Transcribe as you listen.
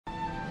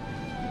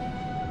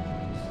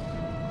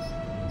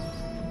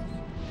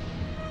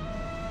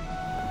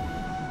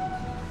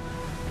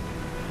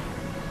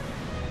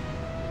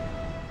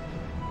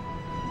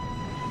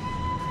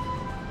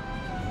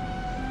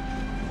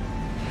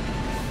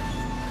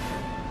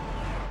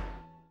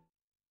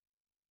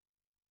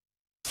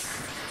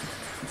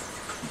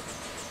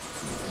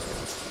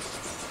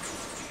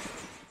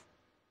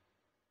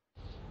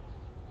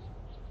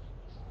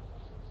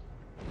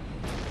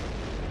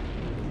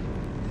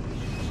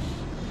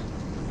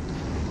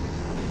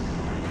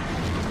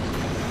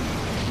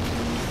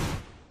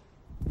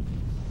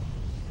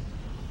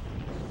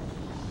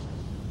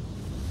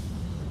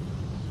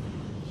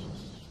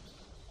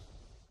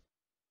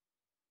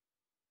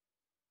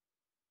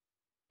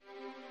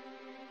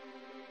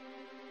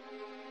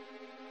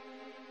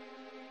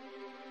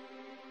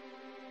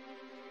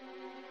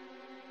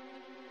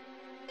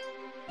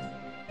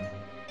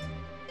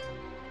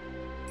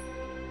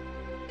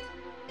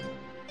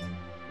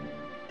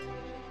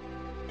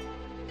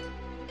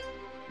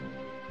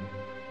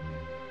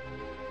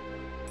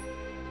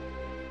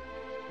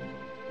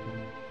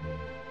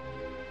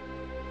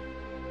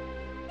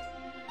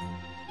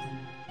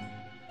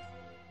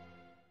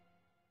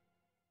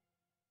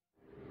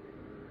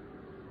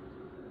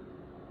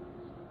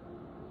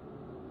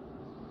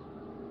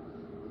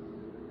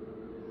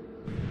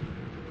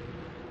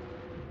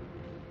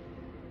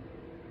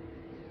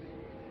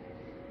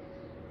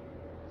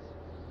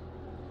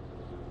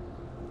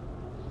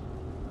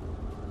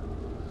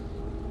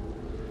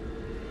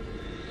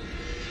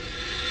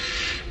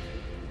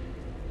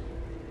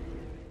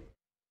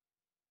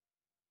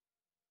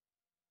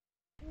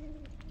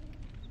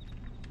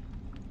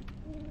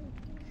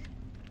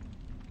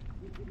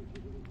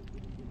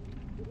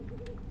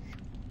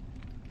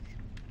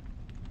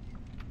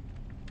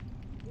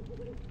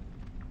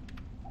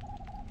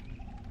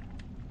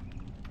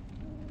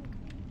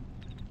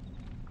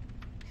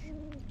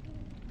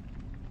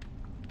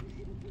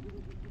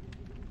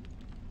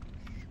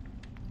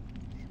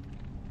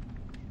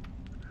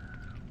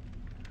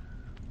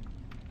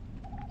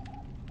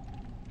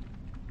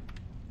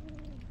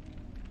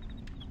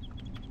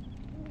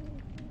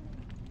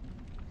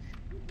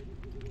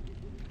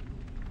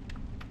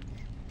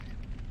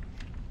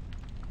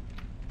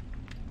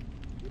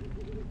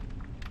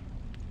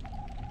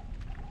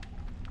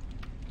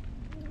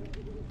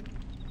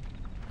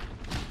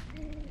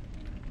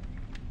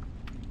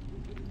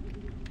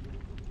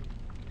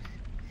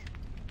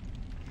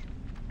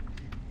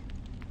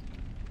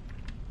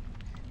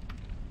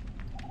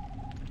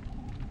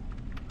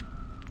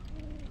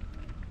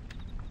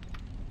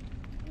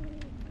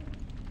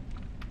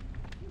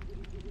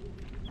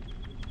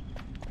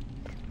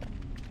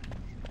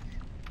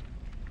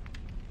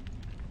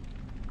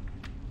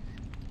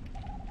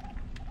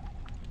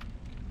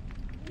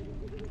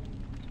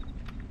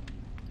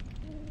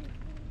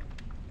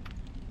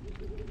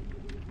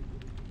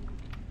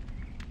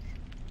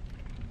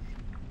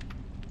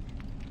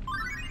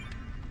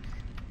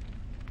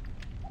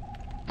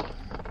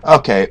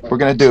Okay, we're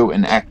going to do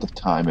an active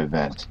time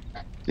event.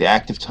 The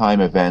active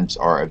time events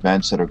are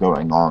events that are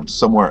going on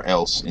somewhere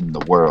else in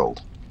the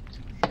world,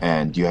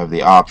 and you have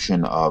the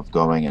option of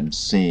going and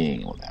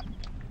seeing them.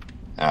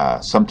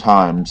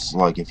 Sometimes,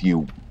 like if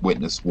you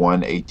witness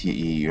one ATE,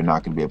 you're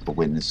not going to be able to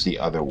witness the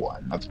other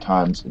one. Other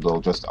times, it'll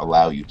just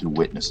allow you to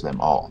witness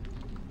them all.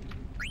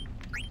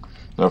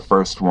 The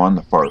first one,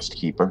 the Forest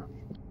Keeper.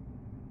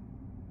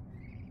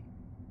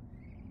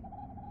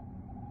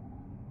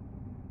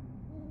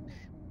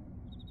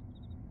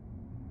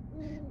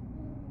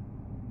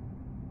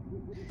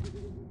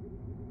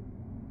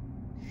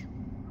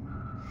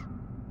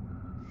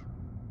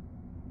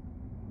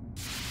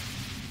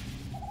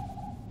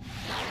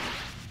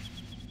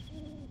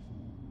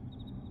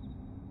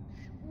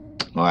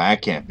 Well,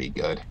 that can't be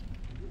good.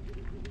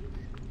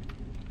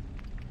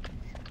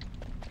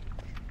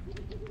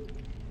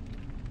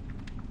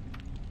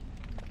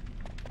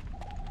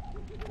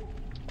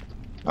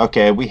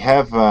 Okay, we've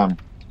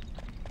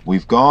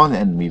gone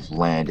and we've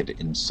landed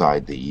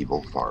inside the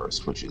evil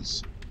forest, which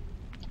is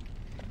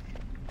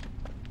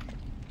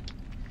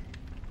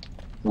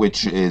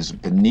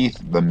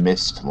beneath the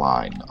mist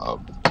line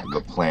of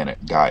the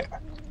planet Gaia.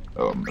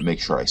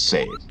 Make sure I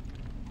save.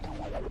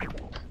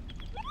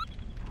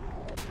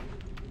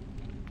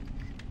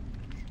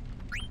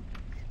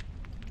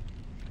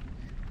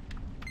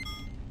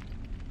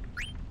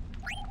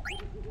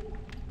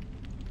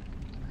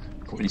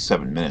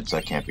 $47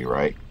 that can't be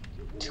right.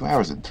 2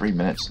 hours and 3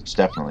 minutes, it's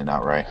definitely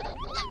not right.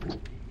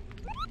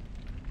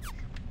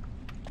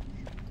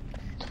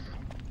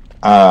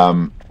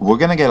 We're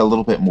going to get a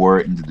little bit more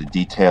into the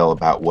detail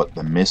about what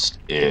the mist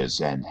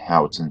is and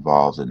how it's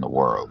involved in the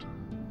world.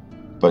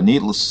 But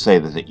needless to say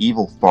that the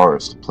evil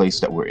forest, the place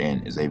that we're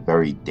in, is a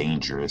very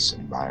dangerous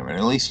environment.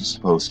 At least it's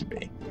supposed to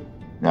be.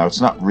 Now,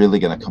 it's not really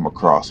going to come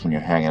across when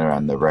you're hanging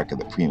around the wreck of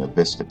the Prima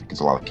Vista,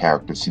 because a lot of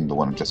characters seem to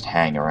want to just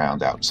hang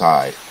around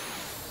outside,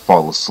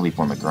 fall asleep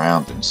on the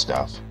ground and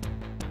stuff.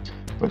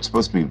 But it's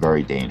supposed to be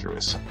very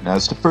dangerous. Now,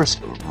 it's the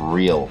first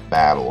real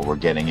battle we're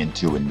getting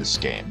into in this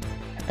game.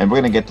 And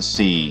we're going to get to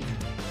see...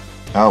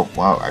 Oh,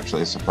 wow,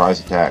 actually a surprise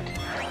attack.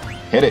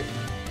 Hit it!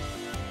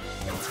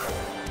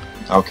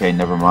 Okay,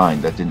 never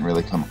mind. That didn't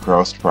really come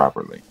across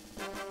properly.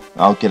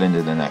 I'll get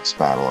into the next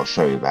battle. I'll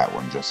show you that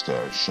one just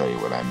to show you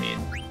what I mean.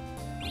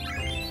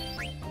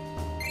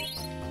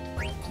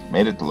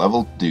 Made it to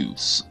level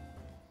deuce.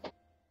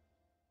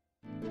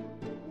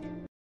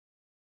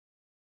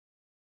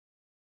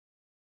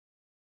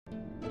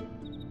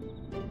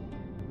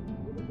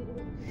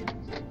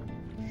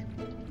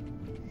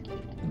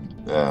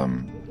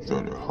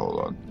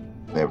 Hold on.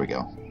 There we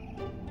go.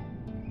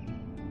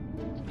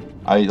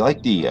 I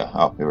like the,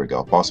 oh, here we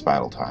go. Boss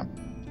battle time.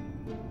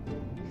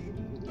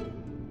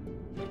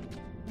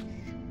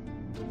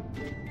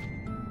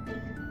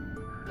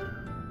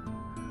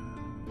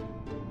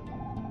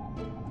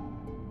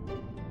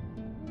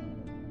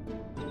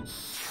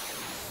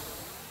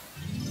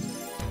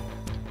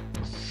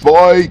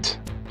 Fight!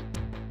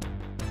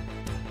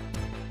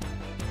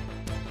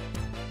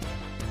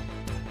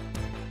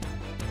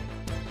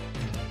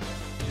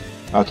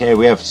 Okay,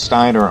 we have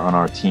Steiner on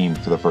our team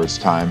for the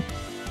first time.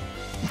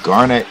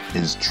 Garnet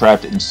is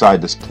trapped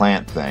inside this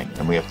plant thing,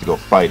 and we have to go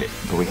fight it.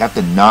 But we have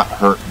to not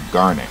hurt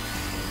Garnet.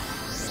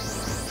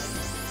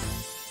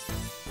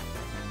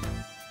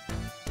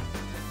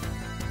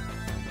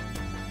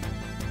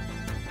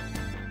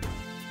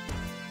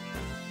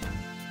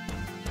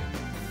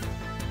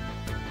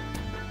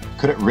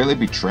 Could it really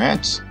be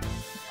Trance?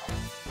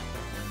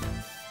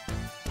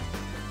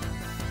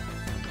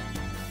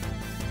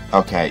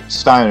 Okay,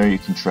 Steiner, you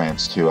can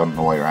trance too. I don't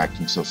know why you're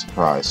acting so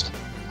surprised.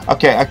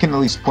 Okay, I can at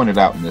least point it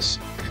out in this.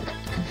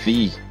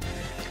 The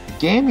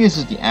game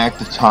uses the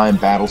active time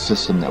battle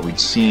system that we'd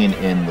seen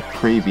in the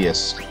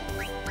previous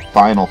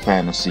Final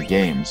Fantasy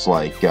games,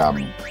 like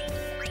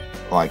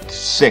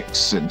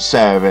 6 and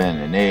 7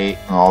 and 8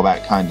 and all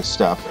that kind of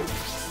stuff.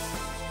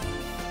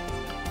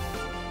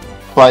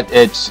 But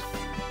this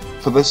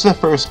is the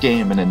first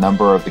game in a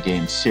number of the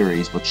game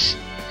series which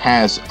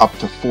has up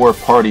to 4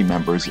 party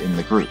members in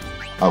the group.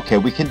 Okay,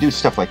 we can do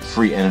stuff like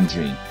free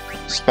energy,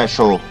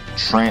 special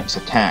trance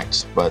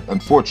attacks, but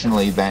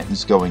unfortunately that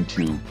is going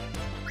to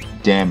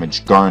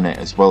damage Garnet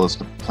as well as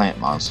the plant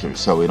monsters,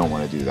 so we don't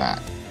want to do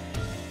that.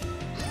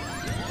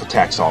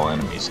 Attacks all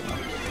enemies.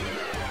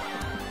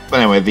 But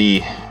anyway,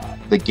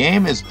 the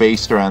game is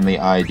based around the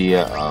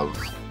idea of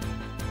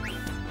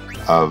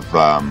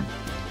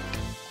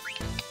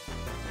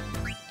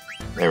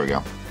there we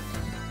go.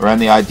 Around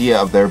the idea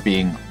of there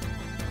being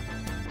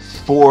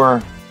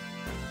 4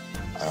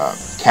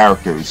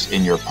 characters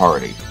in your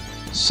party.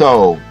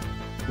 So,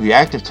 the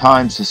active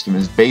time system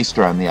is based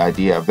around the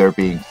idea of there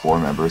being 4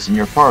 members in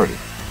your party.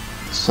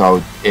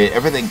 So,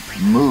 everything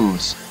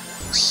moves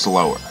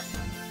slower.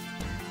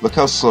 Look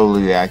how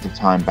slowly the active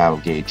time battle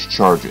gauge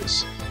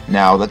charges.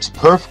 Now, that's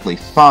perfectly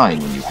fine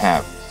when you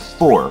have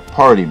 4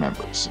 party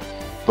members.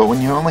 But when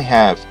you only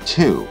have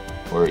 2,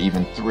 or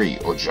even 3,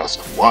 or just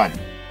 1,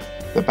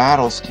 the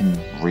battles can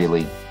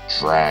really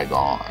drag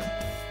on.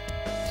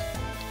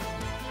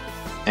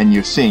 And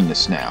you're seeing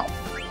this now.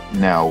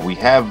 Now, we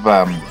have,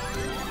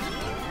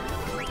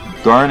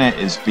 Garnet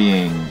is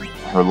being,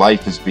 her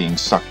life is being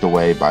sucked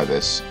away by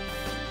this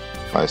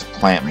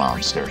plant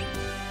monster.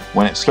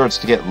 When it starts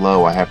to get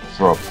low, I have to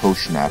throw a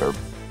potion at her.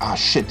 Ah,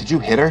 shit, did you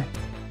hit her?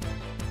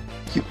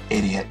 You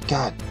idiot,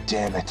 god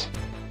damn it.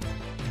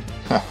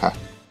 Haha,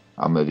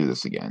 I'm gonna do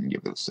this again,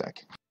 give it a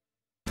sec.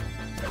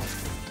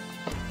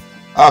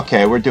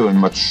 Okay, we're doing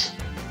much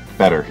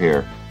better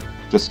here.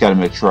 Just gotta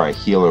make sure I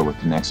heal her with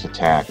the next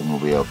attack and we'll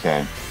be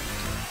okay.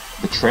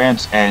 The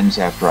trance ends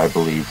after, I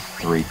believe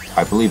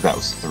that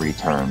was 3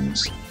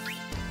 turns.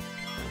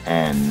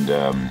 And,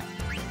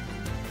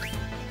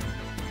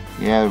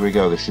 yeah, there we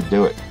go, this should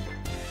do it.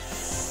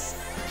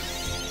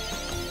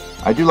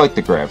 I do like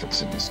the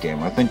graphics in this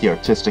game. I think the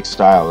artistic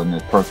style and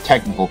the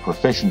technical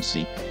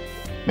proficiency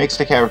makes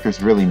the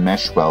characters really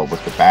mesh well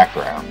with the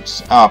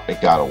backgrounds. Oh, it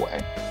got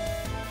away.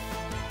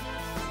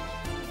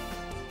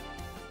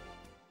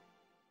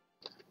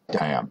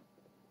 Damn.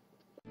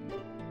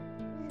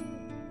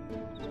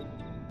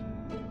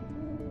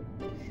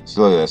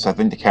 So look at this, I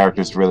think the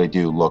characters really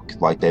do look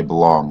like they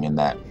belong in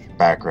that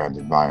background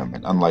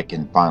environment, unlike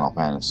in Final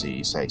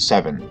Fantasy, say,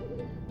 7,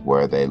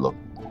 where they look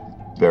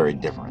very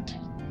different.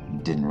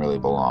 Didn't really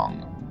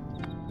belong.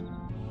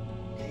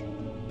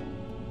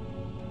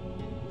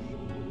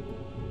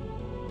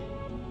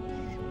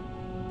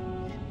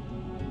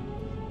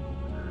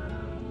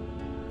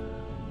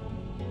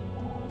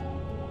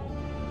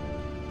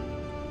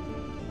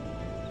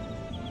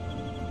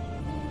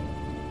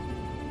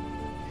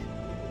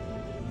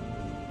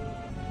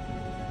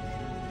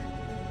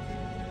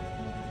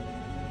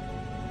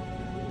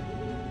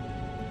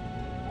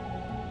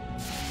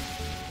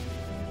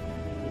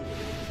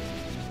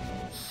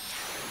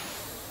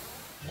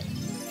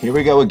 Here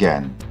we go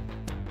again.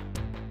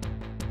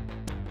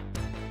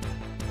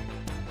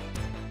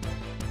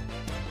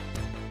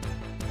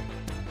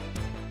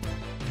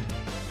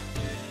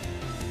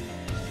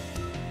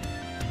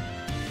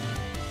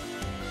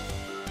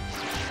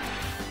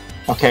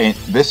 Okay,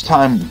 this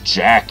time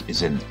Jack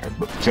is in there.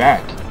 But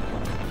Jack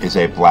is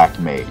a black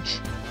mage,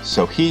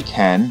 so he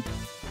can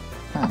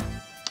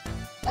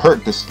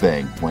hurt this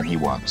thing when he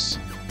wants.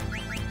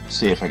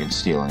 See if I can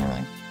steal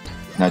anything.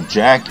 Now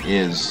Jack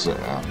is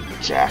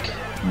Jack.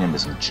 His name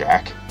isn't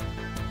Jack.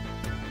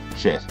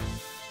 Shit.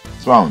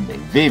 What's wrong with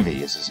me?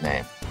 Vivi is his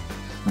name.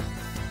 Who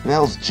the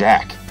hell's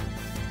Jack?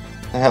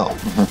 The hell?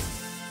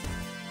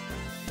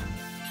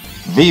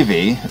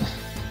 Vivi.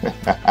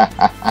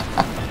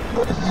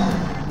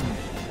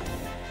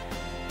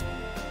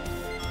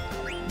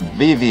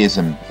 Vivi is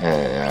I'm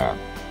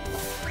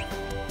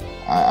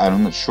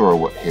not sure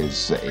what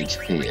his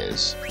HP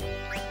is.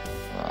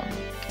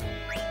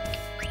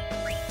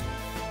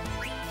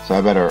 So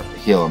I better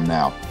heal him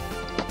now.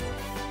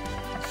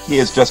 He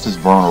is just as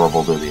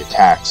vulnerable to the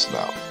attacks,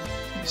 though.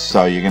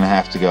 So you're going to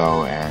have to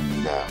go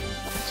and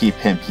keep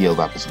him healed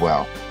up as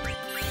well.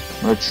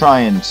 I'm going to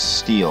try and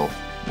steal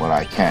what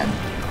I can.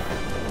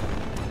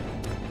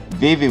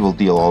 Vivi will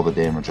deal all the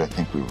damage I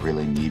think we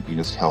really need. We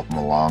just help him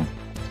along.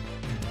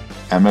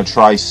 I'm going to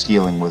try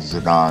stealing with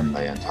Zidane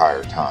the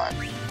entire time.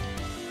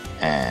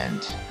 And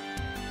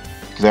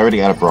because I already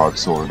got a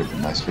broadsword, it'd be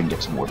nice if we can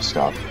get some more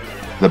stuff.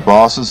 The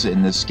bosses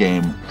in this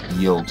game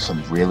yield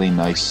some really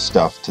nice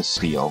stuff to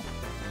steal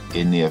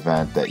in the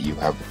event that you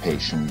have the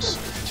patience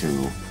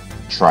to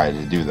try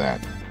to do that.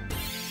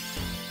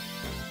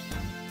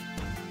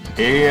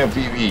 Yeah,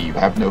 Vivi, you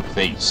have no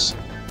face.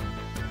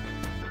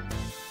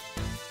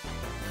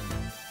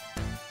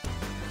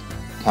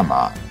 Come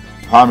on.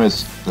 The problem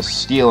is, the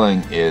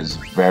stealing is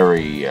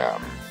very,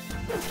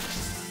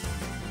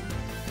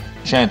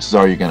 chances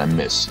are you're gonna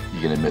miss.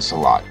 You're gonna miss a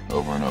lot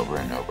over and over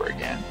and over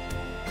again.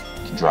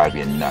 It can drive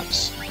you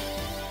nuts.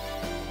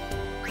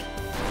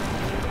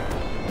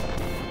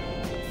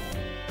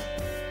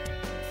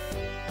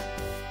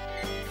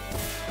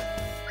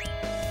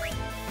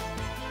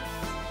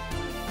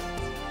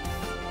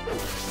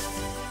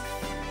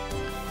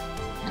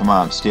 Come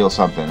on, steal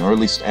something, or at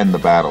least end the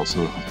battle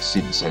so we don't have to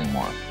see this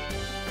anymore.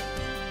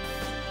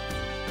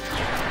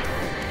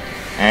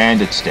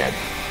 And it's dead.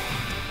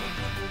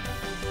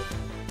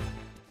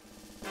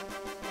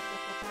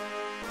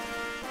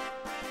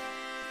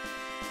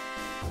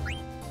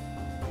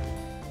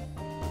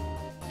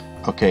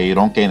 Okay, you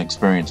don't gain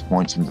experience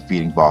points from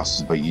defeating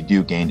bosses, but you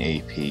do gain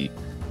AP.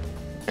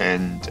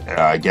 And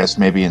I guess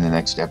maybe in the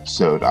next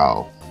episode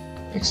I'll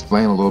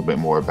explain a little bit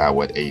more about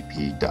what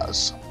AP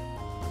does.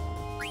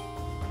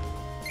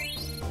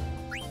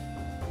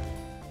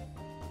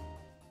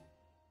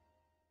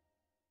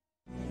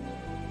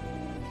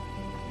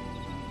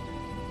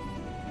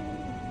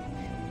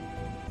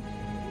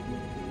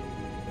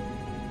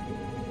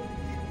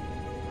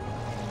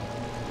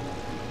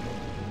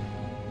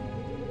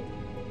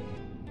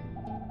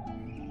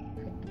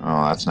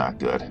 Oh, that's not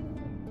good.